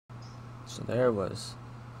So there it was.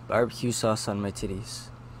 Barbecue sauce on my titties.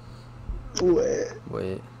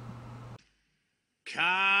 Wait.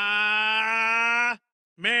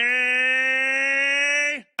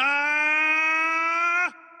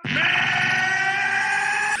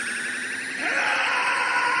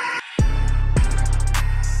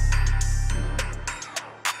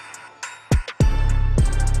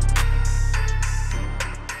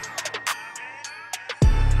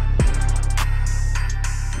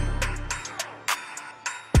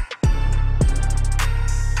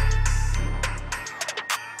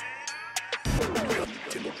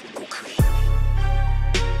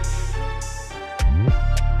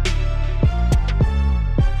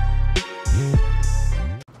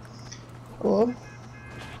 Hello?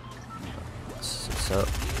 What's up?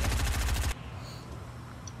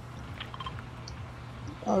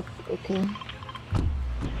 Okay.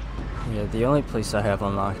 Yeah, the only place I have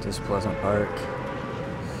unlocked is Pleasant Park.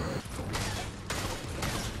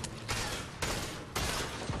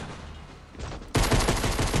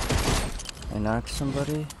 I knocked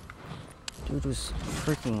somebody? Dude was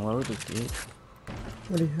freaking loaded, dude.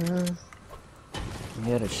 What do you have? He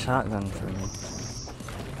had a shotgun for me.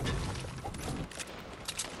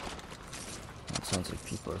 That sounds like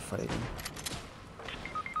people are fighting.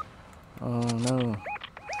 Oh no.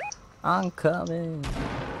 I'm coming!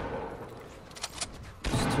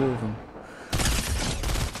 There's two of them.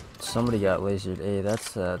 Somebody got lasered. Hey,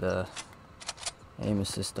 that's the aim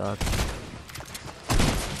assist dog.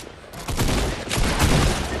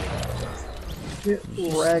 Get Did you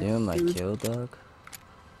just wrecked, steal my dude. kill, dog?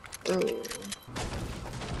 Oh.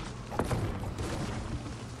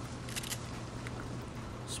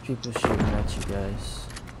 There's people shooting at you guys.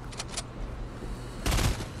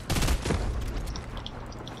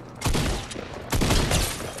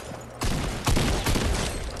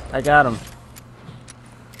 I got him.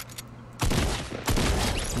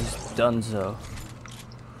 He's donezo.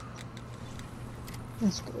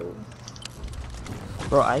 Let's go.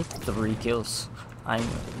 Bro, I have 3 kills. I'm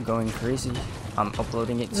going crazy. I'm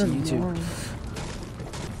uploading it to YouTube.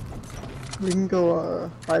 We can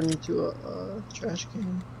go hide into a trash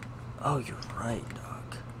can. Oh, you're right,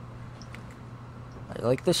 dog. I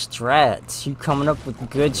like the strats. You coming up with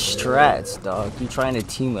good strats, dog. You trying to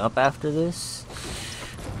team up after this?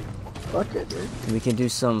 Fuck it, dude. We can do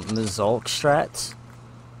some Mazulk strats.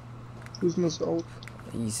 Who's Mazulk?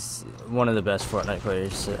 He's one of the best Fortnite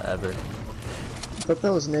players ever. I thought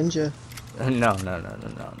that was Ninja. No.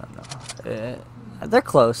 They're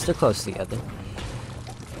close. They're close together.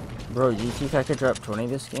 Bro, you think I could drop 20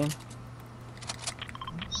 this game?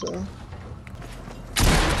 So.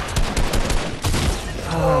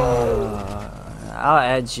 I'll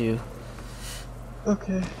add you.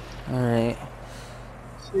 Okay. Alright.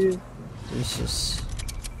 See you. Deuces.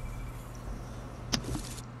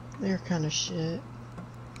 They're kind of shit.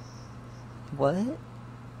 What?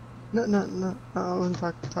 No. I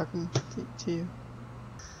wasn't talking to you.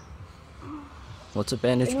 What's a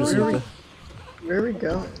bandage bazooka? Where are we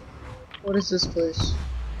going? What is this place?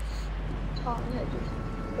 Oh,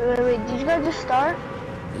 yeah, wait, did you guys just start?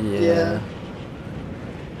 Yeah.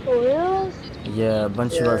 For real? Yeah, a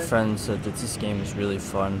bunch of our Yeah. friends said that this game is really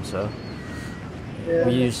fun, so Yeah.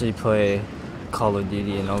 we usually play Call of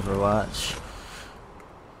Duty and Overwatch.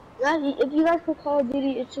 Guys, if you guys play Call of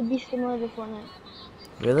Duty, it should be similar to Fortnite.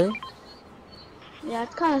 Really? Yeah,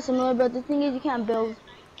 it's kind of similar, but the thing is you can't build.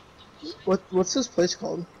 What's this place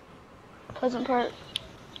called? Pleasant Park.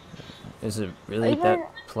 Is it really Are that you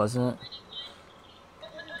pleasant?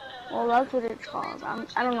 Well, that's what it's called.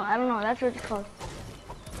 I don't know. That's what it's called.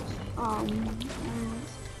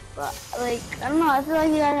 But like, I don't know. I feel like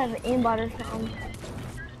you guys have an aimbot or something.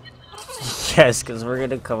 Yes, because we're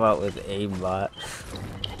gonna come out with aimbot.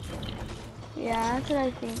 Yeah, that's what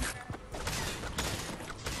I think.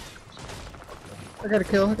 I got a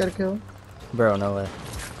kill. Bro, no way.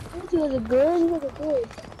 You guys are good. You guys are good.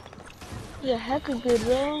 You're hecka good,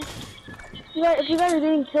 bro. If you guys are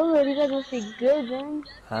getting kills already, you guys must be good, man.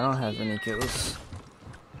 I don't have any kills.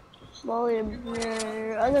 Well, your other,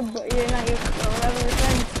 you're not your, whatever your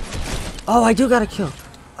friend. Oh, I do got a kill.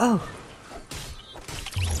 Oh.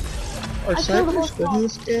 Are I killed the whole snipers good in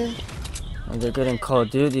this game? Well, they're good in Call of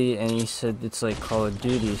Duty, and he said it's like Call of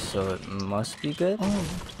Duty, so it must be good. Oh,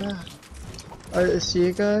 yeah. I see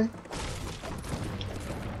a guy.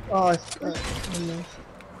 Oh, I know.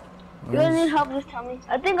 You guys need help, just tell me.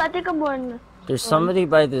 I think I'm going. There's somebody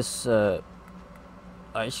by this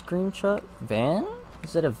ice cream truck van.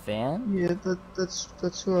 Is it a van? Yeah,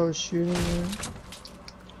 that's who I was shooting at.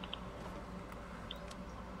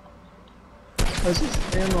 How's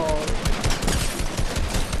this ammo?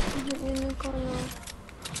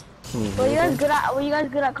 Can you Were you hear guys them? good at? Were you guys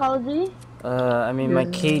good at Call of Duty? I mean, my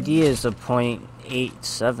KD is a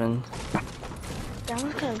 .87. That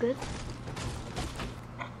was kind of good.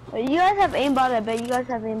 Wait, you guys have aimbot? I bet you guys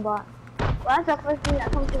have aimbot. Well, that's the first thing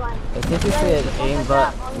that comes to mind. I think if we had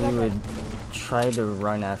aimbot, we would that. try to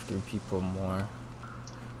run after people more.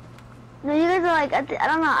 No, you guys are like, I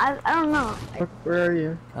don't know, I don't know. Where are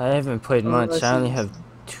you? I haven't played Oh, much. I I only see. have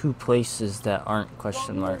 2 places that aren't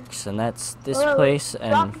question marks, and that's this Oh, place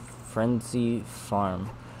and rock- Frenzy Farm.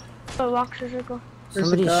 Oh, rock circle. There's a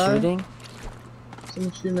Somebody's guy. shooting?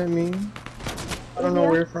 Someone shooting at me. I don't know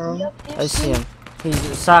where from. Yep, I see him. He's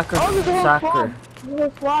a soccer. Oh, there's a whole Soccer. squad. There's a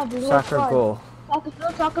whole squad. There's a whole Soccer squad. goal.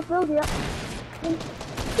 Soccer field, yep.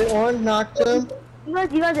 Hit one, knocked him. You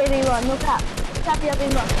guys have aimbot, no cap. No cap, you have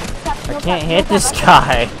aimbot. Cap, no I cap, can't no hit cap, this I can't-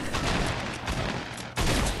 guy.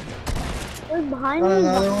 Where's behind Got me?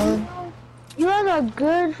 another Behind one. me? You guys are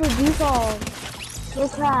good for default. No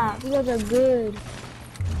cap, you guys are good.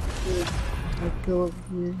 I killed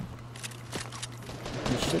you.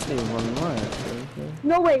 There should be one more actually. Here.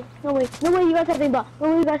 No way, no way, no way you guys have aimbot. No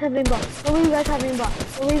way you guys have aimbot. No way you guys have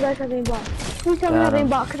aimbot. No way you guys have aimbot. Please tell me you have Got him.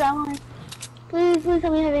 aimbot, cause I want. Please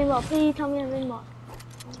tell me you have aimbot. Please tell me you have aimbot.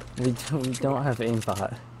 We don't have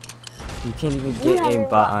aimbot. You can't even We get have aimbot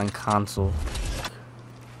aimbot. on console.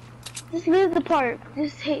 Just leave the park.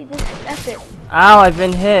 Just F it. Ow! I've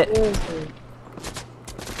been hit.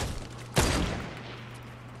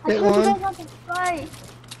 I Hit told you one. guys not to fight.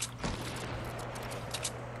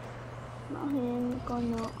 Not him.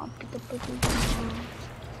 Gonna up the pussy.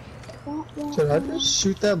 Did I just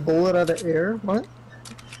shoot that bullet out of air? What?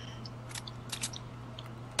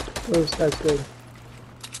 Oh, this guy's good.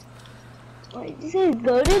 Wait, did you say he's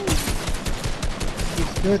goated?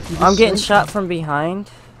 He's good. He I'm just getting sniped. shot from behind.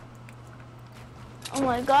 Oh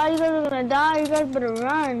my god, you guys are gonna die. You guys better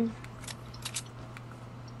run.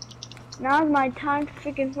 Now's my time to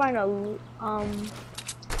freaking find a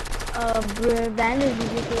bandage.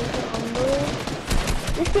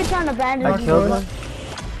 This kid's trying to bandage. I me. killed one.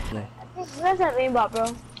 You guys have aimbot, bro.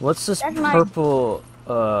 What's this That's mine. purple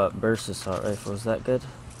burst assault rifle? Is that good?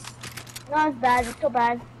 No, it's bad. It's so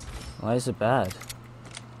bad. Why is it bad?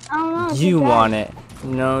 I don't know. It's You so bad. want it.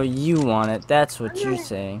 No, you want it. That's what you're not-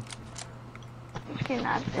 saying. It's good.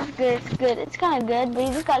 It's good. It's good. It's kind of good, but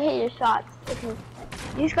you just gotta hit your shots.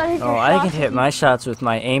 You just gotta hit your Oh, shots. I can hit my shots with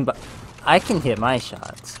my aimbot. I can hit my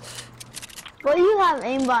shots. Well, you have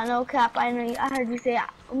aimbot, no cap. I know. I heard you say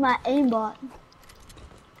my aimbot.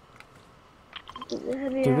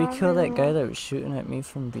 Did we kill that guy that was shooting at me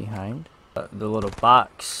from behind? The little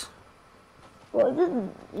box. Well,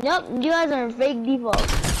 yep, you guys are fake default.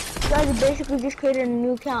 You guys basically just created a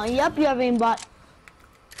new account. Yep, you have aimbot.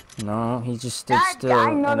 No, he just stood I still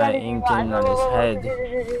know and that I is aimed aimbot. in on his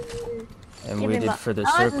head and Give waited aimbot. for the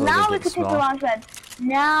Now circle now to we get could take the small. launch pad.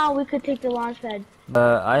 Now we could take the launch pad.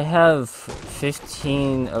 I have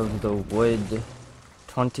 15 of the wood,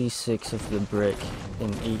 26 of the brick,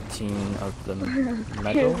 and 18 of the You're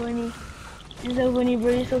metal. funny. You're so funny, bro.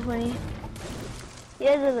 You're so funny. You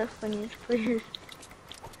guys are the funniest players.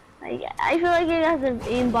 Like, I feel like you guys have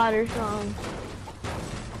aimbot or something.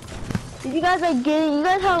 You guys are getting. You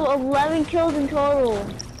guys have 11 kills in total.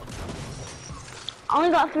 I only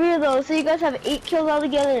got 3 of those, so you guys have 8 kills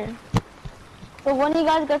altogether. But one of you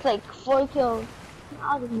guys got like 4 kills.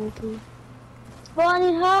 I'll just move you. Bro, I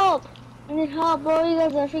need help. I need help, bro. You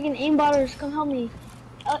guys are freaking aimbotters. Come help me.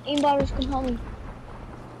 Aimbotters, come help me.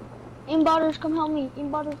 Aimbotters, come help me.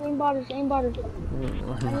 Aimbotters, aimbotters, aimbotters.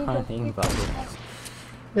 We're not aimbot.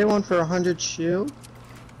 Hit one for 100 shield.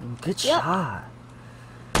 Good Yep. shot.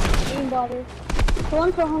 Aimbotters.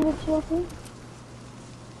 One for 100 shield, please.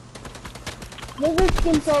 Lizard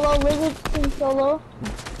skin solo, lizard skin solo.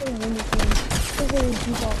 This is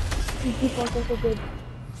default. These defaults are so good.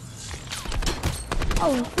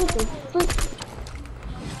 Oh, super.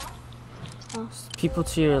 People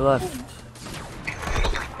to your left.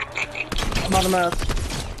 I'm out of mats.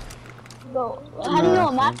 Bro, how do you know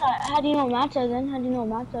what mats are? How do you know what mats are then? How do you know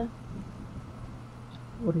what mats are?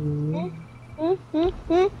 What do you mean?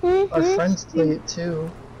 Our friends play it too.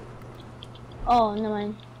 Oh, never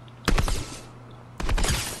mind.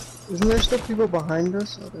 Isn't there still people behind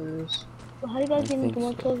us? Oh, there is. Well, how do you guys I get into think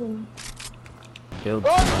more so. kills than me? Build.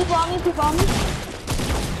 Oh, people on me, people on me.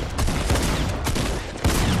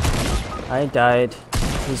 I died.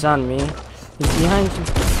 He's on me. He's behind you.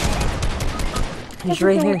 He's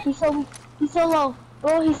right here. He's so low.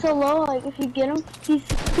 Bro, he's so low. Like, if you get him, he's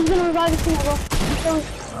gonna revive his team, bro. He's so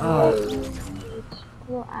Oh,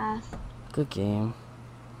 little ass. good game.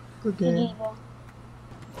 Good GG, game. bro.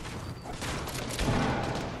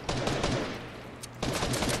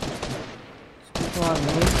 on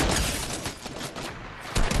me.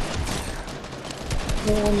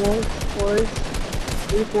 One more, boys.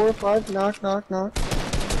 3, 4, 5. Knock, knock, knock.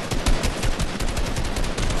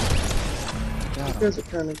 Got You him. guys are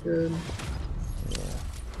kind of good. Yeah.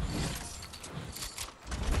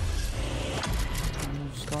 You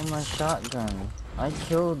stole my shotgun. I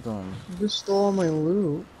killed them. You just stole all my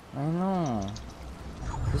loot. I know.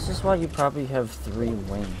 This is why you probably have 3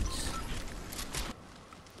 wins.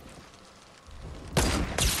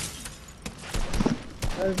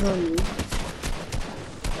 That's not me.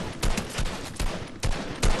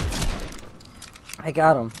 I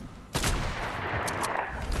got him.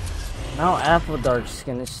 Now Apple Dark's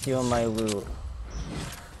gonna steal my loot.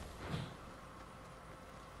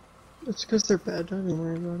 It's because they're bad. Don't even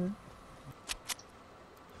worry about it.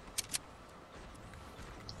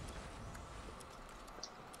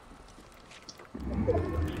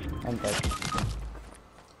 I'm dead.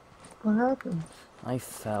 What happened? I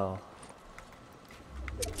fell.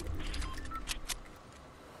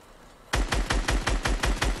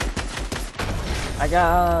 I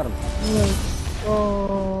got him.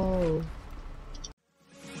 Oh.